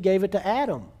authority was he gave it to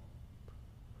Adam.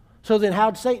 So then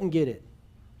how'd Satan get it?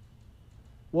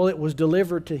 Well, it was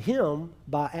delivered to him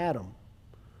by Adam.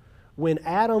 When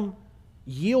Adam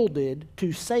yielded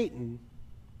to Satan,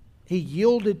 he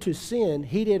yielded to sin,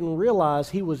 he didn't realize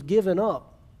he was giving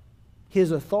up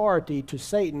his authority to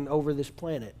Satan over this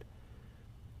planet.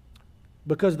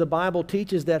 Because the Bible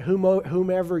teaches that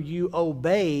whomever you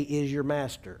obey is your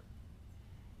master.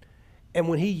 And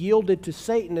when he yielded to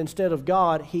Satan instead of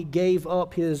God, he gave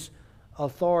up his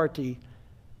authority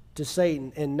to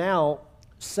Satan. And now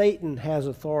Satan has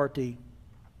authority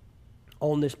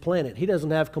on this planet. He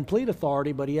doesn't have complete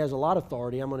authority, but he has a lot of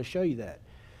authority. I'm going to show you that.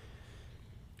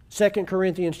 2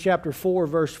 Corinthians chapter 4,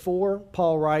 verse 4,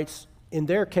 Paul writes, in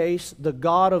their case, the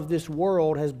god of this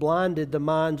world has blinded the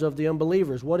minds of the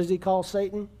unbelievers. What does he call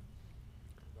Satan?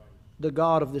 The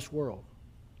god of this world.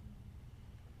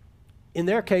 In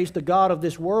their case, the god of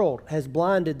this world has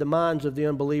blinded the minds of the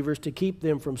unbelievers to keep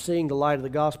them from seeing the light of the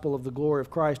gospel of the glory of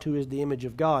Christ, who is the image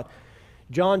of God.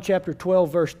 John chapter 12,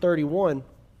 verse 31,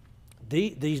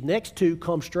 these next two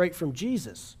come straight from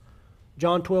Jesus.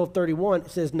 John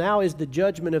 12:31 says, now is the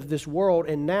judgment of this world,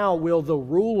 and now will the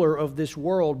ruler of this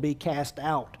world be cast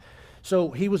out.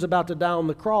 So he was about to die on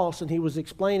the cross, and he was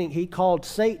explaining, he called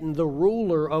Satan the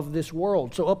ruler of this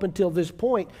world. So up until this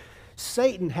point,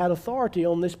 Satan had authority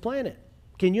on this planet.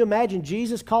 Can you imagine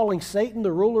Jesus calling Satan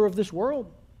the ruler of this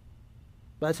world?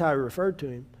 That's how he referred to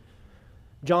him.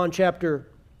 John chapter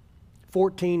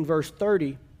 14, verse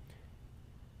 30,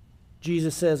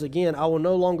 Jesus says again, I will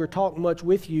no longer talk much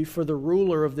with you, for the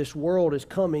ruler of this world is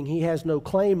coming. He has no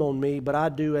claim on me, but I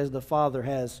do as the Father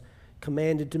has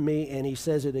commanded to me. And he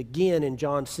says it again in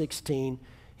John 16.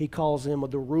 He calls him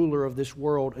the ruler of this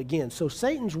world again. So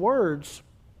Satan's words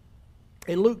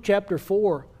in Luke chapter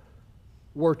 4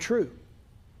 were true.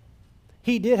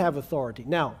 He did have authority.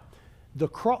 Now,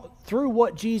 through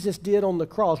what Jesus did on the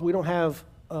cross, we don't have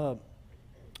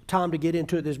time to get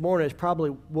into it this morning. It's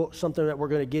probably something that we're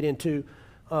going to get into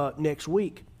next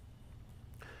week.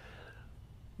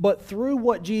 But through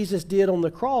what Jesus did on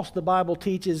the cross, the Bible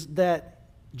teaches that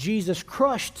Jesus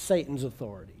crushed Satan's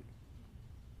authority.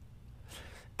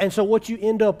 And so what you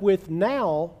end up with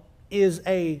now is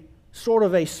a sort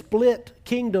of a split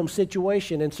kingdom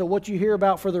situation. And so what you hear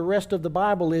about for the rest of the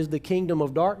Bible is the kingdom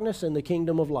of darkness and the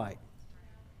kingdom of light.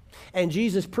 And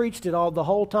Jesus preached it all the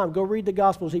whole time. Go read the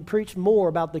Gospels. He preached more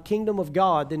about the kingdom of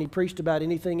God than he preached about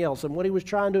anything else. And what he was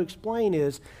trying to explain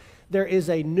is there is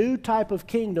a new type of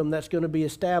kingdom that's going to be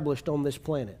established on this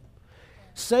planet.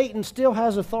 Satan still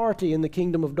has authority in the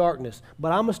kingdom of darkness,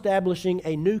 but I'm establishing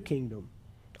a new kingdom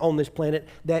on this planet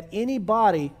that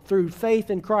anybody through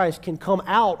faith in Christ can come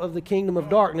out of the kingdom of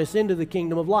darkness into the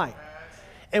kingdom of light.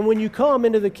 And when you come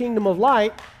into the kingdom of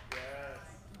light,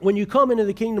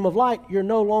 you're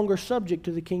no longer subject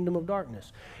to the kingdom of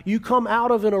darkness. You come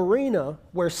out of an arena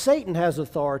where Satan has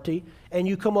authority, and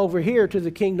you come over here to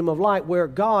the kingdom of light where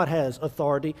God has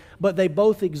authority, but they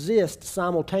both exist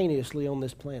simultaneously on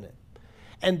this planet.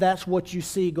 And that's what you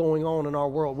see going on in our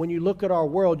world. When you look at our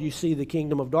world, you see the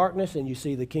kingdom of darkness and you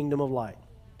see the kingdom of light.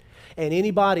 And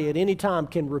anybody at any time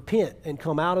can repent and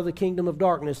come out of the kingdom of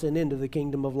darkness and into the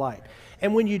kingdom of light.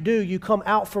 And when you do, you come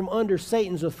out from under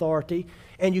Satan's authority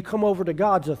and you come over to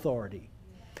God's authority.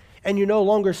 And you're no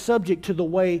longer subject to the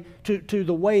way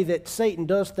that Satan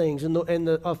does things and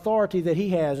the authority that he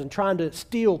has and trying to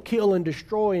steal, kill, and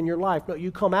destroy in your life. No,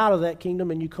 you come out of that kingdom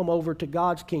and you come over to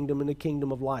God's kingdom and the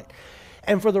kingdom of light.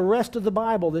 And for the rest of the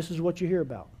Bible, this is what you hear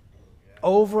about.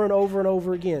 Over and over and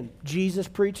over again. Jesus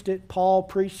preached it. Paul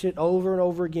preached it over and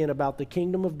over again about the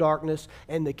kingdom of darkness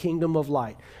and the kingdom of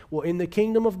light. Well, in the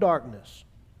kingdom of darkness,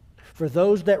 for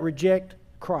those that reject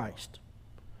Christ,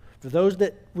 for those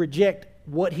that reject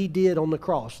what he did on the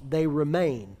cross, they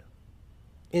remain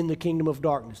in the kingdom of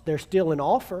darkness. There's still an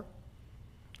offer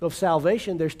of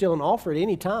salvation. There's still an offer at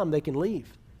any time they can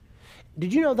leave.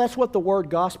 Did you know that's what the word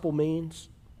gospel means?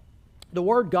 The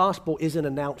word gospel is an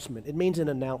announcement. It means an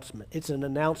announcement. It's an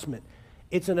announcement.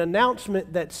 It's an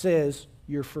announcement that says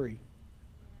you're free.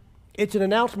 It's an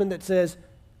announcement that says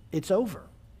it's over.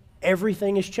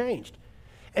 Everything has changed.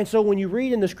 And so when you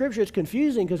read in the scripture, it's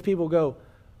confusing because people go,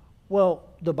 well,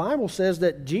 the Bible says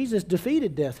that Jesus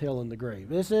defeated death, hell, and the grave.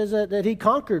 It says that he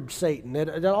conquered Satan,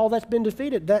 that all that's been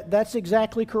defeated. That's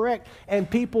exactly correct.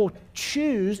 And people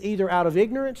choose, either out of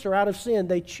ignorance or out of sin,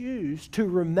 they choose to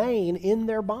remain in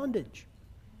their bondage.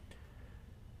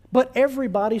 But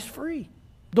everybody's free.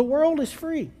 The world is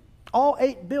free. All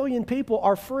 8 billion people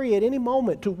are free at any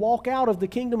moment to walk out of the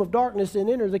kingdom of darkness and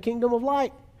enter the kingdom of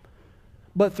light.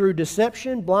 But through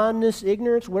deception, blindness,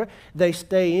 ignorance, whatever, they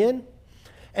stay in.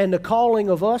 And the calling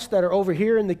of us that are over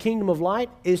here in the kingdom of light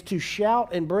is to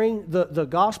shout and bring the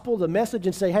gospel, the message,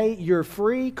 and say, hey, you're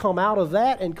free, come out of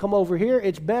that and come over here.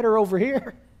 It's better over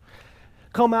here.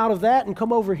 Come out of that and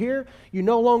come over here. You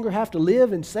no longer have to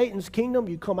live in Satan's kingdom.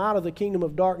 You come out of the kingdom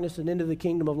of darkness and into the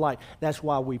kingdom of light. That's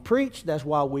why we preach. That's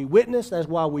why we witness. That's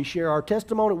why we share our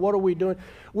testimony. What are we doing?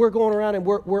 We're going around and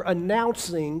we're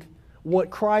announcing what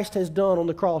Christ has done on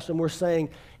the cross, and we're saying,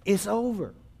 it's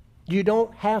over. You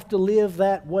don't have to live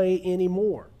that way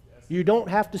anymore. You don't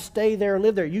have to stay there and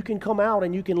live there. You can come out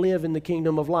and you can live in the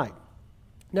kingdom of light.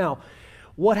 Now,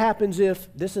 what happens if,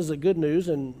 this is a good news,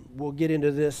 and we'll get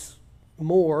into this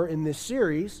more in this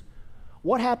series,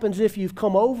 what happens if you've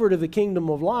come over to the kingdom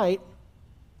of light,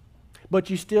 but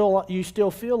you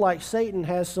still feel like Satan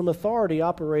has some authority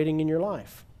operating in your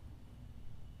life?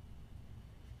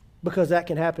 Because that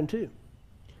can happen too.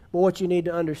 But what you need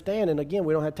to understand, and again,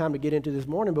 we don't have time to get into this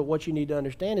morning, but what you need to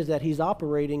understand is that he's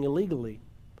operating illegally.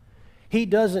 He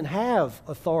doesn't have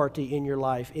authority in your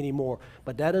life anymore,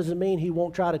 but that doesn't mean he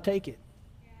won't try to take it.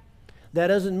 That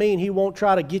doesn't mean he won't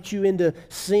try to get you into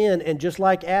sin, and just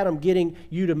like Adam, getting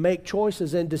you to make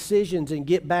choices and decisions and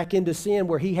get back into sin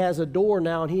where he has a door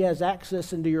now and he has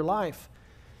access into your life.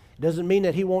 It doesn't mean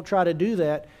that he won't try to do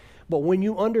that, but when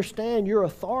you understand your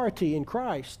authority in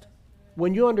Christ,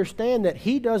 when you understand that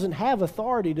he doesn't have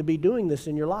authority to be doing this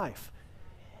in your life,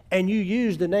 and you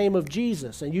use the name of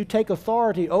Jesus and you take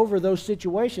authority over those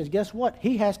situations, guess what?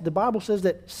 The Bible says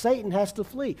that Satan has to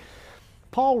flee.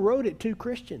 Paul wrote it to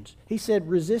Christians. He said,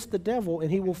 resist the devil and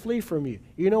he will flee from you.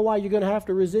 You know why you're going to have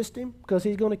to resist him? Because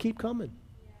he's going to keep coming.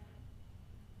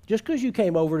 Just because you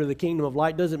came over to the kingdom of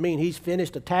light doesn't mean he's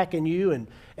finished attacking you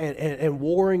and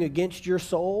warring against your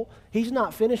soul. He's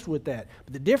not finished with that.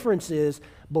 But the difference is,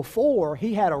 before,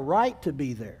 he had a right to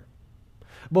be there.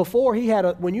 Before,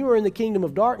 when you were in the kingdom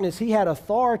of darkness, he had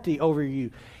authority over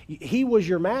you. He was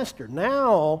your master.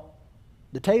 Now,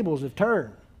 the tables have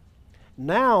turned.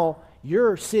 Now,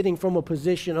 you're sitting from a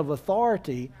position of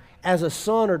authority as a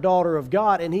son or daughter of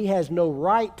God, and he has no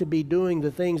right to be doing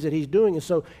the things that he's doing. And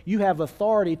so you have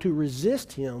authority to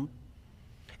resist him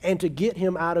and to get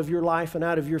him out of your life and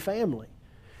out of your family.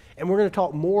 And we're going to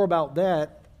talk more about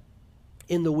that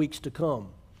in the weeks to come.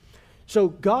 So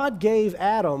God gave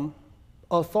Adam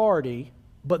authority,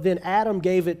 but then Adam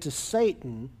gave it to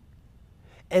Satan,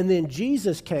 and then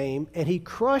Jesus came and he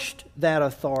crushed that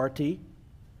authority.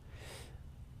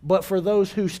 But for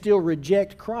those who still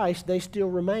reject Christ, they still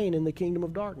remain in the kingdom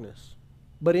of darkness.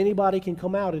 But anybody can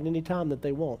come out at any time that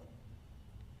they want.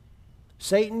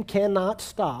 Satan cannot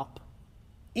stop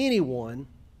anyone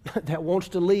that wants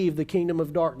to leave the kingdom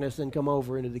of darkness and come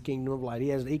over into the kingdom of light.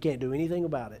 He can't do anything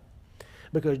about it,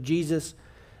 because Jesus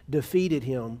defeated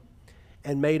him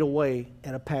and made a way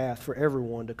and a path for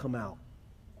everyone to come out.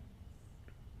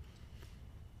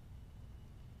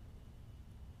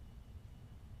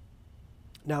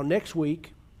 Now, next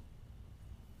week,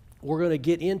 we're going to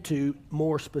get into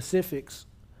more specifics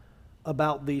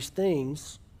about these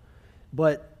things,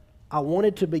 but I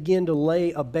wanted to begin to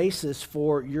lay a basis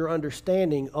for your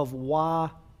understanding of why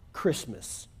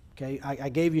Christmas. Okay, I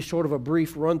gave you sort of a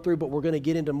brief run through, but we're going to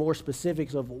get into more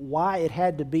specifics of why it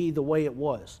had to be the way it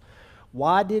was.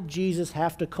 Why did Jesus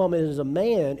have to come as a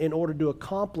man in order to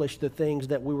accomplish the things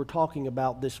that we were talking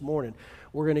about this morning?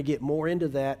 We're going to get more into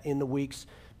that in the weeks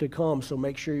to come, so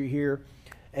make sure you're here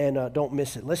and don't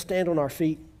miss it. Let's stand on our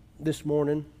feet this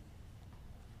morning.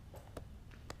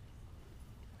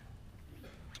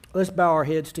 Let's bow our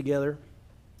heads together.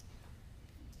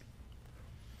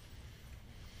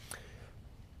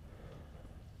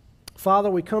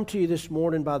 Father, we come to you this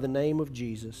morning by the name of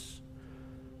Jesus.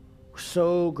 We're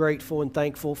so grateful and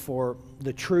thankful for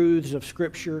the truths of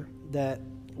Scripture that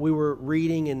we were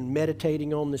reading and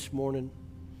meditating on this morning.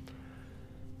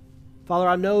 Father,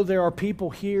 I know there are people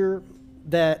here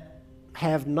that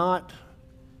have not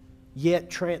yet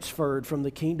transferred from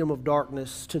the kingdom of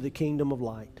darkness to the kingdom of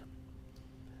light.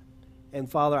 And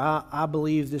Father, I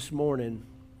believe this morning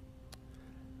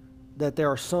that there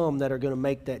are some that are going to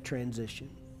make that transition.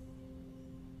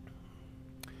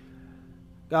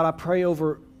 God, I pray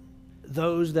over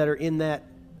those that are in that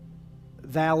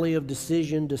valley of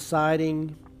decision,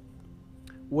 deciding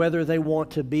whether they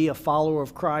want to be a follower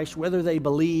of Christ, whether they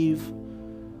believe,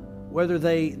 whether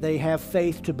they have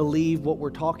faith to believe what we're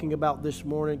talking about this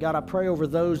morning. God, I pray over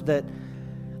those that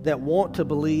want to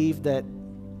believe, that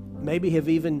maybe have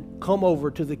even come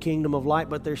over to the kingdom of light,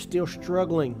 but they're still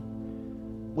struggling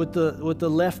with the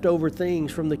leftover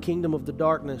things from the kingdom of the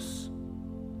darkness.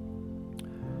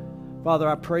 Father,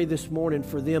 I pray this morning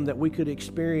for them that we could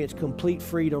experience complete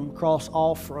freedom across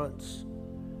all fronts.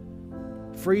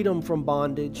 Freedom from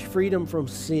bondage, freedom from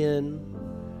sin,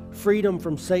 freedom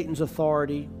from Satan's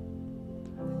authority,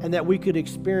 and that we could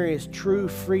experience true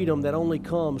freedom that only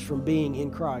comes from being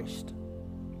in Christ.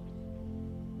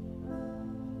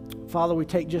 Father, we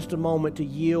take just a moment to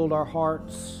yield our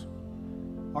hearts,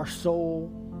 our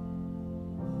soul,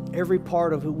 every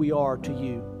part of who we are to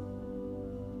you.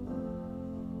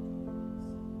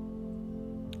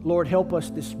 Lord, help us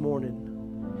this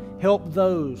morning. Help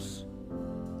those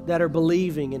that are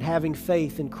believing and having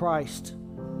faith in Christ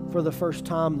for the first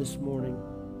time this morning.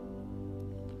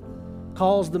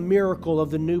 Cause the miracle of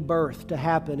the new birth to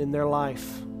happen in their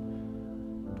life,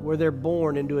 where they're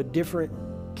born into a different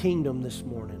kingdom this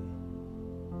morning.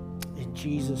 In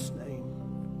Jesus' name.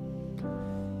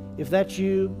 If that's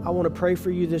you, I want to pray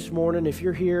for you this morning. If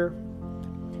you're here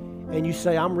and you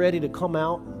say, I'm ready to come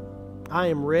out, I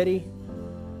am ready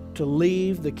to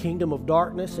leave the kingdom of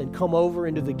darkness and come over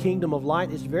into the kingdom of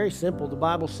light, it's very simple. The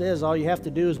Bible says all you have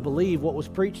to do is believe what was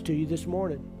preached to you this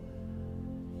morning.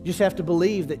 You just have to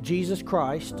believe that Jesus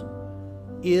Christ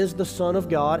is the Son of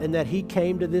God and that He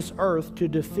came to this earth to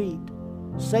defeat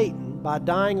Satan by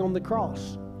dying on the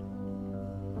cross.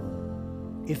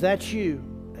 If that's you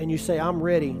and you say, I'm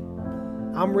ready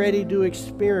to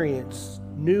experience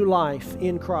new life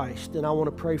in Christ, then I want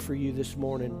to pray for you this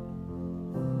morning.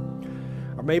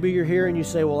 Or maybe you're here and you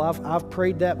say, well, I've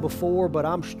prayed that before, but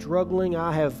I'm struggling.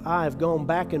 I have gone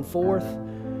back and forth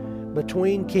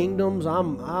between kingdoms.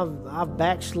 I've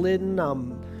backslidden.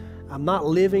 I'm not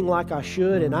living like I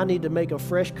should, and I need to make a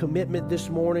fresh commitment this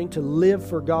morning to live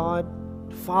for God,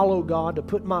 to follow God, to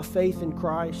put my faith in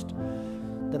Christ.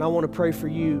 Then I want to pray for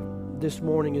you this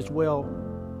morning as well.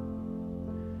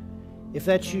 If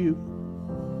that's you,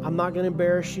 I'm not going to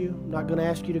embarrass you. I'm not going to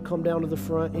ask you to come down to the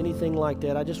front, anything like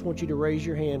that. I just want you to raise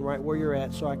your hand right where you're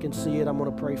at so I can see it. I'm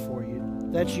going to pray for you.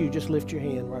 If that's you, just lift your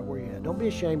hand right where you're at. Don't be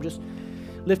ashamed. Just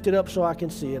lift it up so I can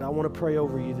see it. I want to pray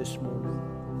over you this morning.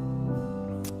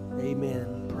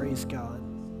 Amen. Praise God.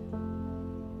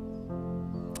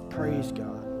 Praise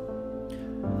God.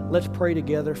 Let's pray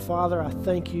together. Father, I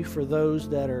thank you for those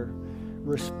that are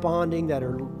responding, that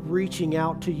are reaching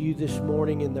out to you this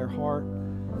morning in their heart.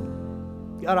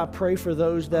 God, I pray for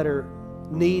those that are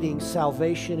needing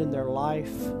salvation in their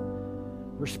life,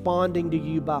 responding to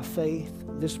you by faith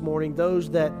this morning, those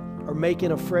that are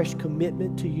making a fresh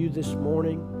commitment to you this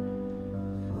morning.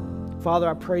 Father,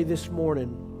 I pray this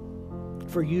morning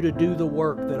for you to do the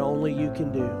work that only you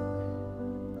can do,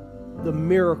 the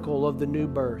miracle of the new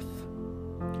birth,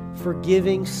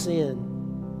 forgiving sin,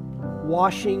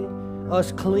 washing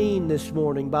us clean this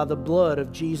morning by the blood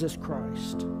of Jesus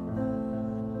Christ.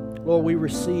 Lord, we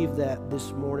receive that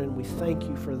this morning. We thank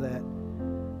you for that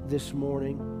this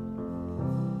morning.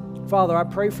 Father, I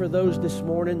pray for those this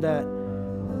morning that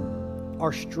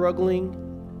are struggling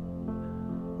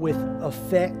with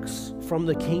effects from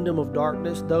the kingdom of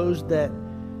darkness, those that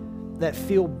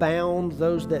feel bound,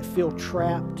 those that feel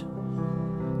trapped,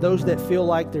 those that feel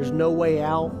like there's no way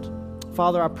out.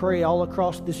 Father, I pray all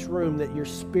across this room that your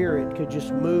Spirit could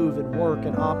just move and work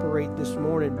and operate this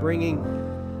morning, bringing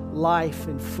life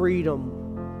and freedom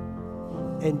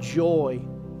and joy,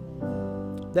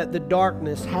 that the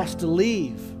darkness has to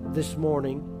leave this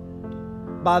morning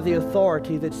by the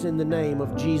authority that's in the name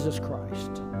of Jesus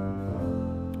Christ.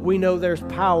 We know there's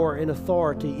power and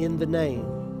authority in the name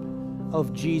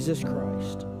of Jesus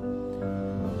Christ.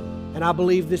 And I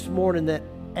believe this morning that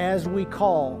as we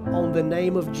call on the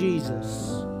name of Jesus,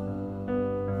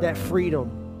 that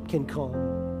freedom can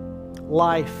come,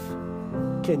 life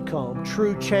can come,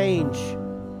 true change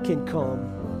can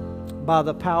come by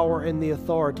the power and the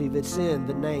authority that's in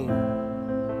the name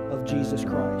of Jesus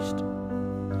Christ.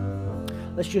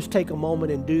 Let's just take a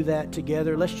moment and do that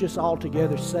together. Let's just all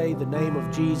together say the name of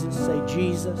Jesus. Say,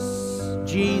 Jesus,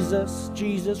 Jesus,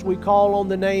 Jesus. We call on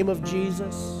the name of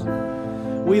Jesus.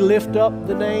 We lift up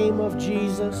the name of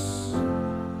Jesus.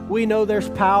 We know there's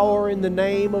power in the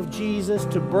name of Jesus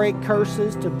to break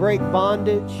curses, to break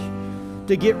bondage,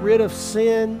 to get rid of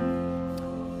sin.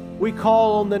 We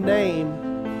call on the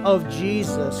name of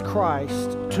Jesus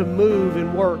Christ to move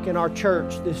and work in our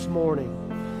church this morning,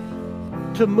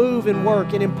 to move and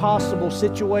work in impossible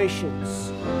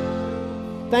situations.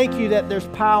 Thank you that there's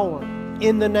power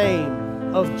in the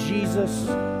name of Jesus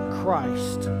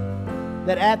Christ,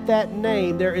 that at that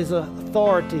name there is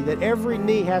authority, that every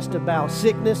knee has to bow,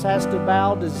 sickness has to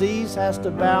bow, disease has to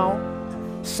bow,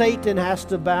 Satan has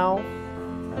to bow.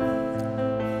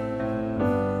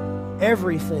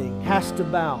 Everything has to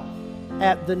bow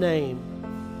at the name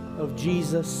of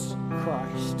Jesus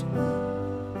Christ.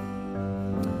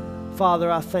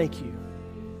 Father, I thank you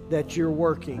that you're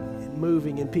working and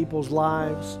moving in people's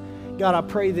lives. God, I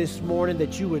pray this morning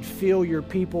that you would fill your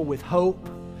people with hope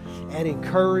and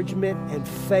encouragement and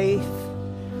faith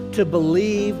to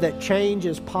believe that change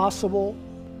is possible,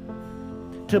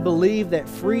 to believe that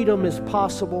freedom is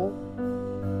possible.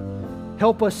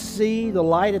 Help us see the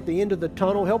light at the end of the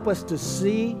tunnel. Help us to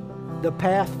see the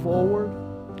path forward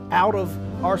out of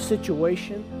our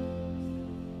situation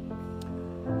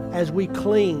as we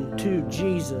cling to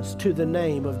Jesus, to the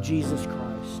name of Jesus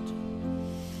Christ.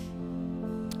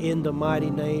 In the mighty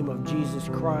name of Jesus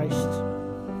Christ.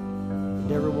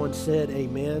 And everyone said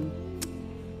amen.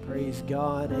 Praise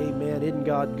God. Amen. Isn't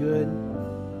God good?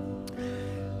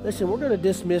 Listen, we're going to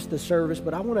dismiss the service,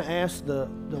 but I want to ask the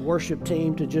worship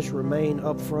team to just remain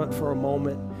up front for a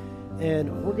moment.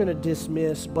 And we're going to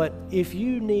dismiss. But if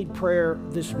you need prayer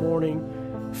this morning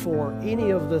for any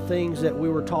of the things that we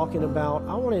were talking about,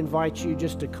 I want to invite you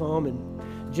just to come,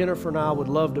 and Jennifer and I would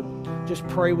love to just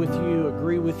pray with you,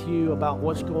 agree with you about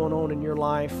what's going on in your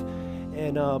life,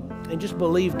 and just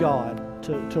believe God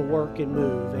to work and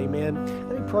move. Amen.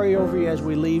 Let me pray over you as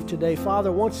we leave today.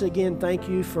 Father, once again, thank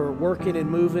you for working and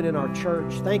moving in our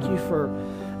church. Thank you for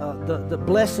the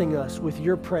blessing us with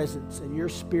your presence and your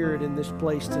spirit in this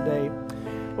place today.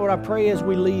 Lord, I pray as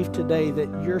we leave today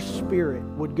that your spirit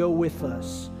would go with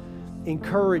us,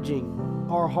 encouraging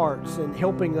our hearts and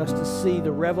helping us to see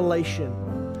the revelation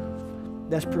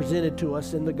that's presented to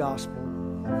us in the gospel.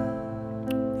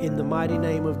 In the mighty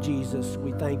name of Jesus,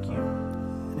 we thank you.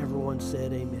 And everyone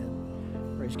said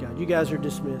amen. Praise God. You guys are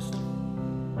dismissed.